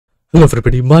Hello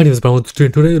everybody, my name is Brown.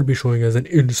 Today I'll be showing you guys an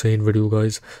insane video,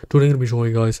 guys. Today I'll be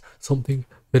showing you guys something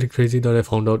very crazy that I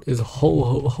found out is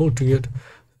how to get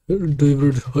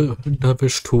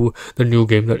Helldivers to the new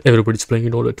game that everybody's playing. You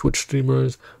know, the Twitch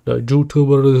streamers, the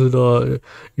YouTubers, the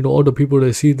all the people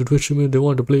that see the Twitch streamer, they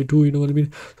want to play too. You know what I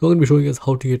mean? So I'm gonna be showing you guys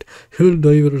how to get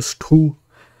Helldivers 2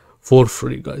 for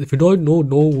free, guys. If you don't know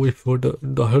what the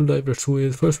Helldivers 2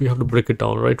 is, first we have to break it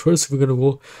down, right? First we're gonna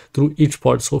go through each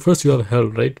part. So first you have hell,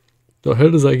 right? So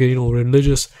hell is like a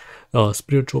religious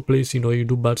spiritual place. You know, you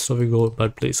do bad stuff, you go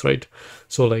bad place, right?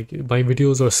 So like my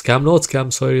videos are not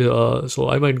scam, sorry. So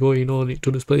I might go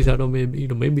to this place. I don't know,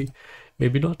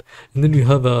 maybe not. And then you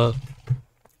have the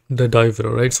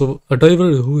diver, right? So a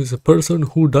diver who is a person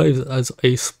who dives as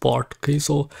a sport. Okay,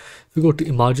 so if you go to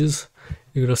images,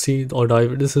 you're gonna see our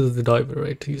diver. This is the diver,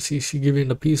 right? You see she giving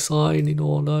the peace sign,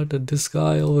 all that. And this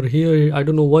guy over here, I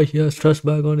don't know why he has trash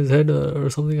bag on his head or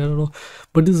something, I don't know,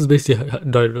 but this is basically a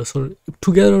diver. So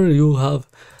together you have,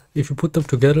 if you put them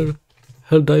together,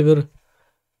 hell diver.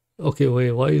 Okay,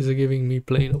 wait, why is it giving me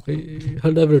plain? Okay,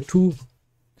 hell diver 2,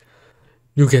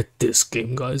 you get this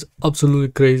game, guys. Absolutely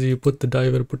crazy. You put the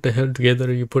diver, put the hell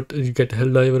together, you get hell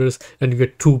divers, and you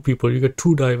get two people, you get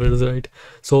two divers, right?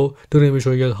 So today I'm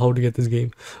showing you guys how to get this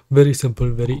game. Very simple,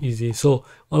 very easy. So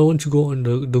I want you to go on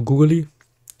the googly,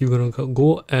 you're gonna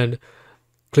go and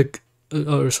click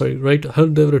write hell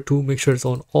diver 2, make sure it's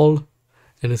on all,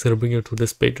 and it's gonna bring you to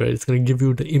this page, right? It's gonna give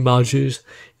you the images,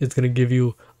 it's gonna give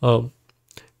you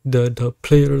the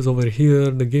players over here,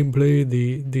 the gameplay,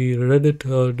 the Reddit,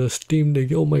 the Steam.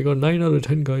 Oh my god, 9 out of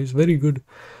 10, guys. Very good,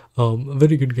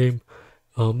 very good game.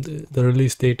 The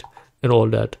release date and all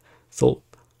that. So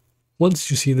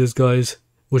once you see this, guys,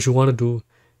 what you want to do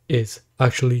is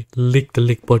actually lick the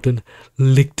like button,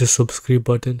 lick the subscribe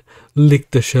button, lick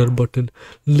the share button,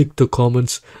 lick the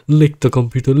comments, lick the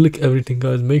computer, lick everything,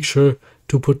 guys. Make sure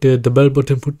to put the bell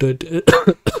button, put the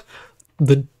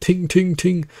the ting.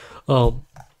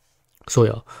 So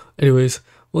yeah, anyways,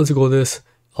 once you go this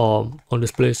on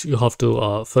this place, you have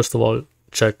to first of all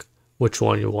check which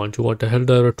one you want. You want the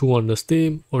Helldiver 2 on the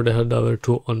Steam or the Helldiver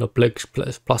 2 on the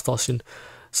PlayStation.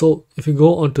 So if you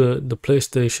go onto the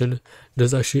PlayStation,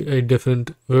 there's actually a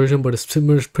different version, but it's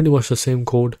pretty much the same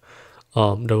code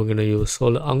that we're gonna use. So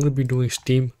I'm gonna be doing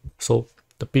Steam, so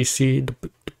the PC,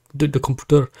 the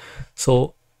computer.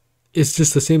 So it's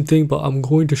just the same thing, but I'm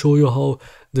going to show you how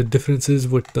the differences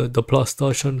with the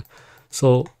PlayStation.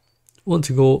 So once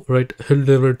you go right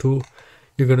Helldivers 2,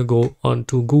 you're gonna go on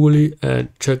to Google and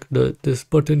check this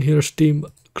button here, Steam.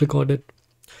 Click on it.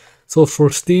 So for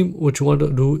Steam, what you want to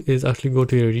do is actually go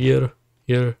to your year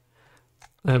here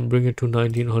and bring it to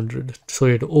 1900. So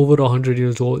you're over 100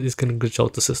 years old. It's gonna glitch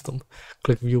out the system.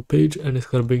 Click view page and it's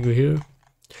gonna bring you here.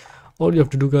 All you have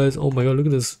to do, guys, oh my god, look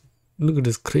at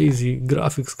this crazy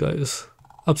graphics, guys.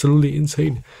 Absolutely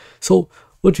insane. So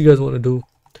what you guys want to do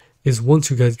is, once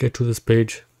you guys get to this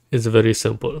page, it's very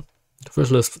simple.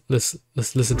 First, let's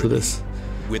listen to this.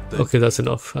 Okay, that's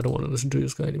enough. I don't want to listen to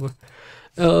this guy anymore.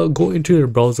 Go into your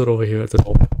browser over here at the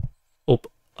top. Oh,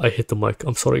 I hit the mic.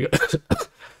 I'm sorry, guys.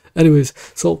 Anyways,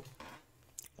 so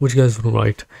what you guys want to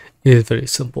write is very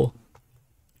simple.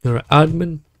 Your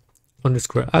admin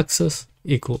underscore access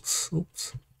equals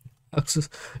access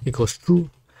equals true.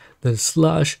 Then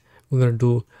slash, we're gonna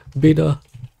do beta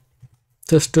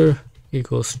tester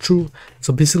equals true.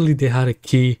 So basically they had a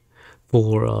key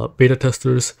for beta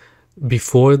testers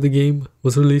before the game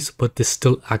was released, but they're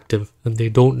still active and they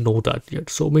don't know that yet.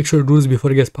 So make sure to do this before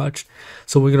it gets patched.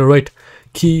 So we're gonna write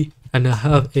key, and I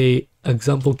have a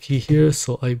example key here.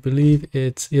 So I believe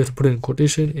it's, you have to put it in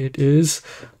quotation. It is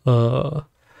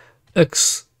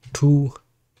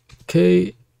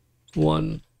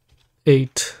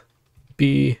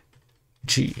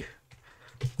x2k18bg.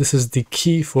 This is the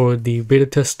key for the beta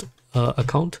test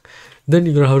account. Then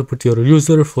you're gonna have to put your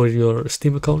user for your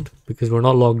Steam account, because we're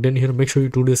not logged in here. Make sure you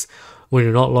do this when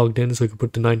you're not logged in, so you can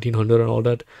put the 1900 and all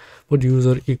that. Put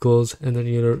user equals, and then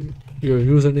your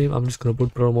username. I'm just gonna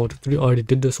put promote3. I already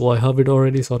did this, so I have it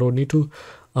already, so I don't need to.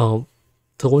 So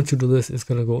once you do this, it's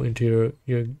gonna go into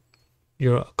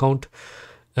your account,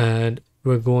 and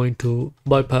we're going to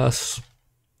bypass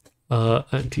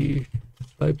anti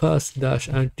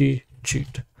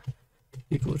cheat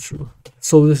equals true.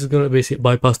 So this is gonna basically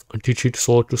bypass anti-cheat,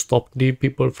 so to stop the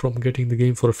people from getting the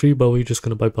game for free, but we're just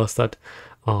gonna bypass that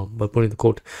by putting the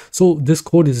code. So this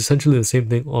code is essentially the same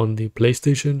thing on the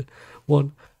PlayStation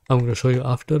one. I'm gonna show you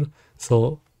after.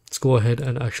 So let's go ahead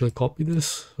and actually copy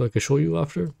this so I can show you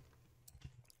after.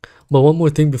 But one more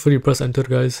thing before you press enter,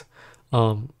 guys,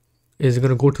 is you're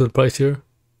gonna go to the price here,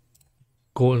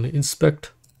 go and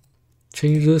inspect,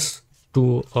 change this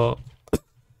to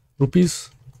rupees.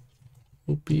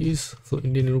 So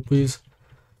Indian rupees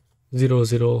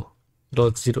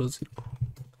 00.00.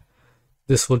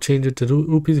 This will change it to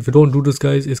rupees. If you don't do this,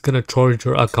 guys, it's gonna charge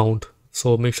your account,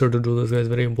 so make sure to do this, guys.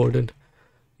 Very important.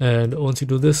 And once you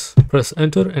do this, press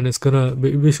enter, and it's gonna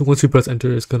basically, once you press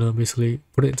enter, it's gonna basically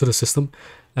put it into the system.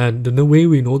 And the way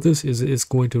we know this is it's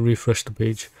going to refresh the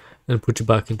page and put you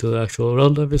back into the actual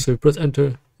Helldivers. So you press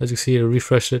enter, as you see, it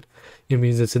refresh it. It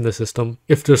means it's in the system.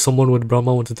 If there's someone with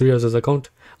Brahma123 as his account,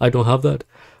 I don't have that.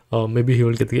 Maybe he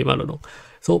will get the game, I don't know.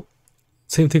 So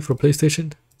same thing for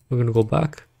PlayStation. We're gonna go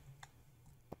back,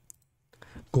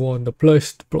 go on the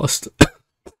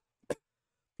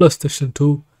PlayStation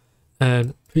 2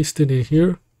 and paste it in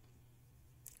here.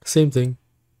 Same thing.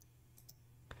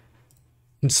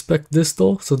 Inspect this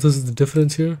though. So this is the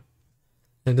difference here,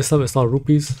 and this time it's not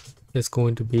rupees, it's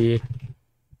going to be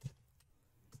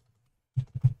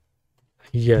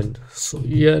yen. So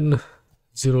yen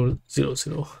 000.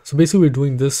 So basically we're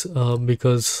doing this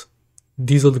because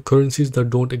these are the currencies that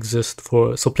don't exist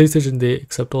for, so PlayStation, they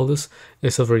accept all this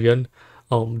except for yen.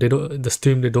 They don't, the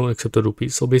Steam, they don't accept the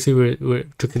rupees. So basically we're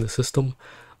tricking the system.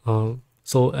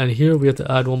 So, and here we have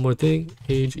to add one more thing.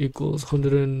 Age equals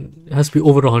 100, and it has to be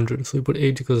over 100. So you put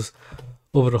age equals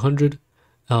over 100,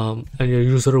 and your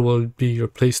user will be your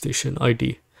PlayStation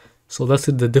ID. So that's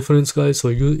it, the difference, guys. So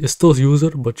it's still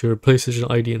user, but your PlayStation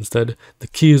ID instead. The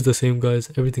key is the same, guys.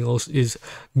 Everything else is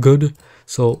good.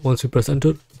 So once you press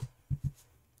enter,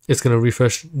 it's gonna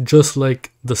refresh just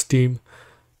like the Steam.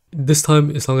 This time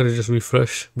it's not gonna just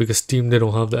refresh because Steam, they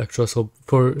don't have the extra. So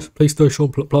for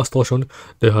PlayStation,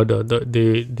 they had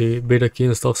the beta key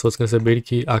and stuff. So it's gonna say beta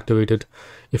key activated.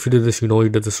 If you did this, you know you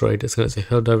did this right. It's gonna say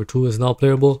Helldiver 2 is now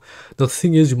playable. The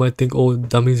thing is, you might think, oh,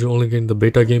 that means you're only getting the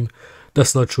beta game.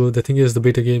 That's not true. The thing is, the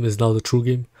beta game is now the true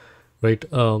game, right?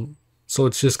 So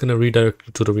it's just gonna redirect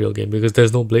you to the real game because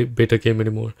there's no beta game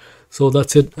anymore. So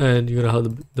that's it, and you're gonna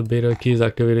have the beta keys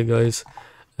activated, guys,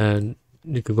 and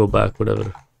you can go back,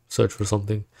 whatever, search for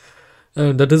something,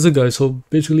 and that is it, guys. So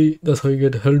basically that's how you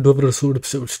get Helldivers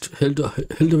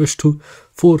 2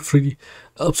 for free.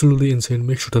 Absolutely insane.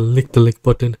 Make sure to lick the like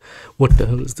button. What the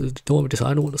hell is this? Don't want me to say,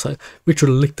 I don't want to say. Make sure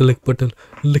to lick the like button,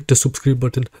 lick the subscribe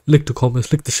button, lick the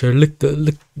comments, lick the share, lick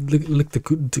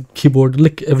the keyboard,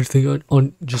 lick everything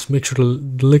on. Just make sure to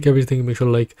lick everything. Make sure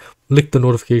to lick the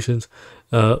notifications,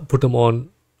 put them on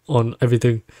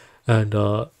everything, and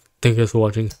thank you guys for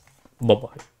watching. Bye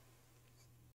bye.